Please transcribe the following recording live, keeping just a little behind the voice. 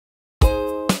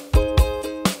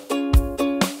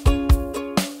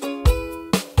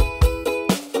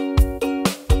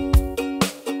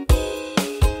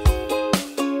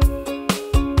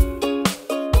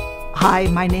Hi,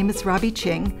 my name is Robbie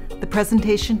Ching. The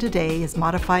presentation today is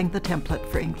Modifying the Template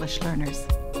for English Learners.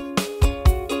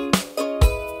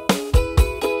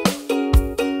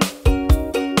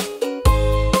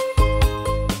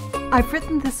 I've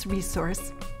written this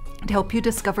resource to help you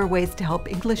discover ways to help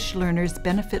English learners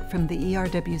benefit from the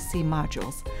ERWC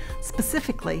modules,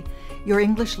 specifically your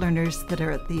English learners that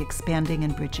are at the expanding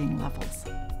and bridging levels.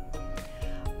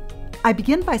 I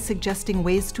begin by suggesting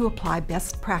ways to apply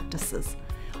best practices.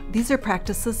 These are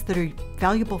practices that are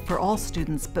valuable for all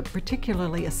students, but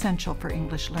particularly essential for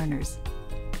English learners.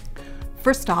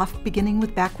 First off, beginning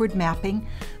with backward mapping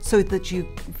so that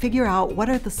you figure out what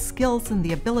are the skills and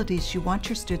the abilities you want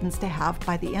your students to have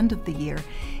by the end of the year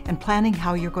and planning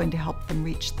how you're going to help them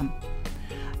reach them.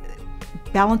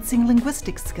 Balancing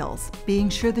linguistic skills, being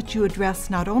sure that you address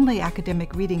not only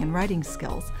academic reading and writing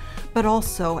skills, but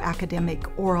also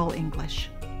academic oral English.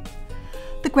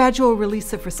 The gradual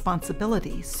release of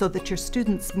responsibility so that your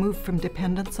students move from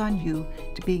dependence on you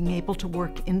to being able to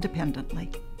work independently.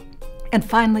 And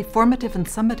finally, formative and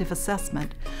summative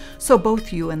assessment, so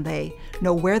both you and they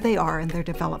know where they are in their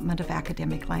development of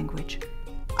academic language.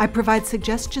 I provide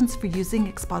suggestions for using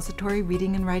expository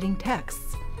reading and writing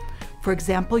texts. For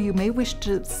example, you may wish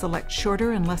to select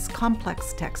shorter and less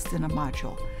complex texts in a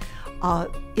module.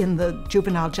 In the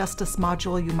Juvenile Justice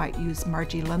module, you might use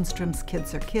Margie Lundstrom's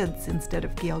Kids Are Kids instead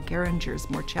of Gail Geringer's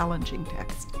more challenging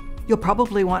text. You'll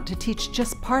probably want to teach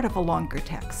just part of a longer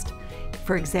text.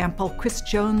 For example, Chris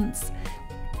Jones'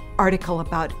 article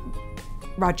about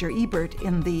Roger Ebert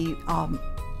in the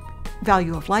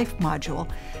Value of Life module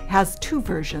has two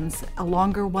versions, a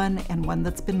longer one and one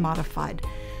that's been modified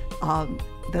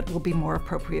that will be more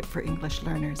appropriate for English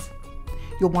learners.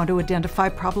 You'll want to identify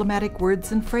problematic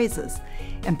words and phrases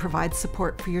and provide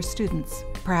support for your students.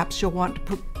 Perhaps you'll want to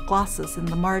put glosses in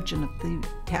the margin of the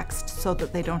text so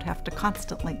that they don't have to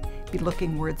constantly be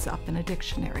looking words up in a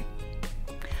dictionary.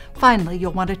 Finally,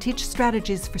 you'll want to teach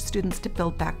strategies for students to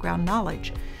build background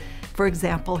knowledge. For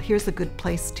example, here's a good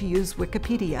place to use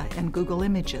Wikipedia and Google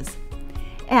Images.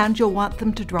 And you'll want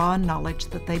them to draw on knowledge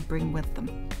that they bring with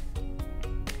them.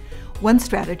 One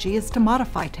strategy is to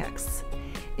modify texts.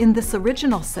 In this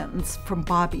original sentence from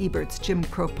Bob Ebert's Jim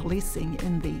Crow Policing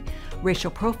in the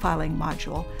Racial Profiling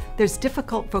module, there's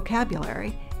difficult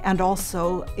vocabulary and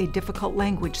also a difficult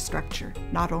language structure,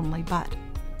 not only but.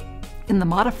 In the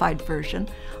modified version,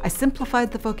 I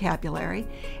simplified the vocabulary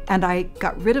and I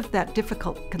got rid of that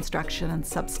difficult construction and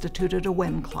substituted a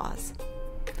when clause.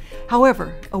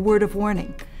 However, a word of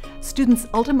warning. Students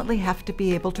ultimately have to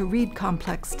be able to read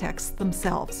complex texts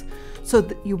themselves, so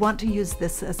that you want to use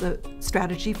this as a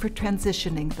strategy for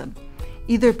transitioning them,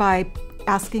 either by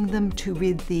asking them to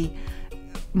read the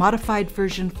modified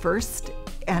version first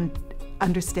and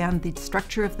understand the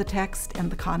structure of the text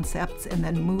and the concepts and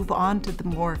then move on to the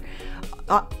more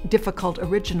difficult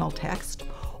original text,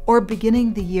 or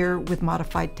beginning the year with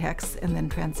modified texts and then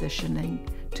transitioning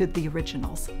to the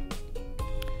originals.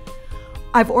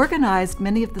 I've organized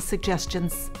many of the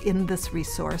suggestions in this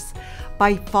resource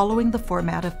by following the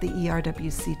format of the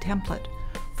ERWC template.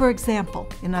 For example,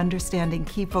 in understanding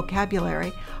key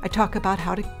vocabulary, I talk about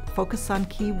how to focus on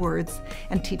key words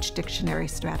and teach dictionary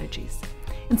strategies.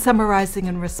 In summarizing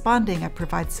and responding, I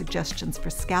provide suggestions for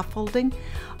scaffolding,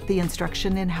 the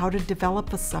instruction in how to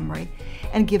develop a summary,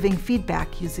 and giving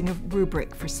feedback using a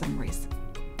rubric for summaries.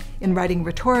 In writing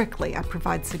rhetorically, I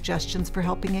provide suggestions for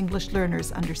helping English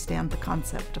learners understand the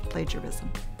concept of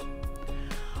plagiarism.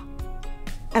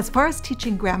 As far as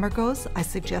teaching grammar goes, I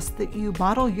suggest that you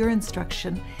model your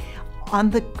instruction on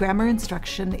the grammar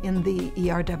instruction in the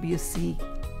ERWC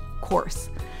course,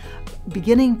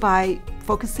 beginning by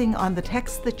focusing on the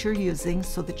text that you're using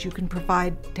so that you can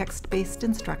provide text-based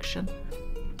instruction,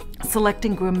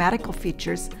 selecting grammatical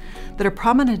features that are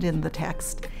prominent in the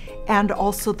text and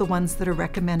also the ones that are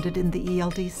recommended in the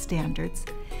ELD standards,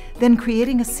 then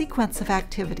creating a sequence of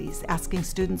activities, asking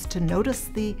students to notice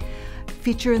the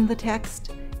feature in the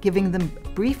text, giving them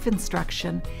brief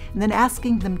instruction, and then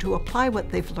asking them to apply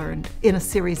what they've learned in a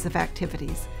series of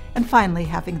activities, and finally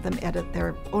having them edit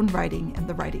their own writing and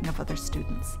the writing of other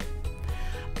students.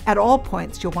 At all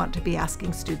points, you'll want to be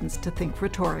asking students to think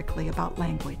rhetorically about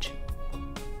language.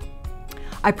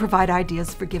 I provide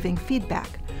ideas for giving feedback.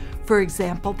 For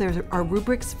example, there are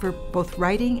rubrics for both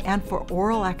writing and for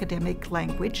oral academic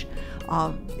language,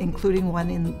 including one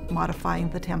in modifying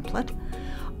the template.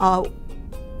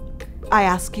 I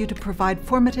ask you to provide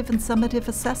formative and summative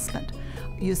assessment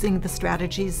using the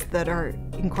strategies that are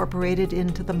incorporated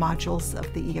into the modules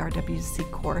of the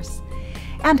ERWC course,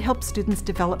 and help students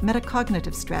develop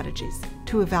metacognitive strategies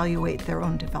to evaluate their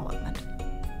own development.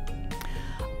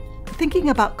 Thinking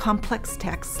about complex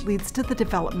texts leads to the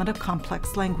development of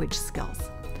complex language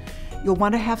skills. You'll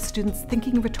want to have students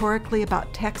thinking rhetorically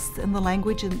about texts and the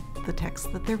language in the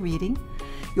text that they're reading.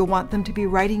 You'll want them to be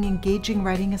writing engaging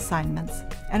writing assignments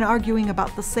and arguing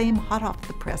about the same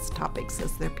hot-off-the-press topics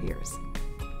as their peers.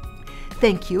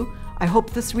 Thank you. I hope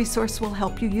this resource will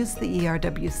help you use the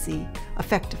ERWC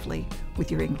effectively with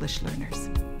your English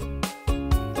learners.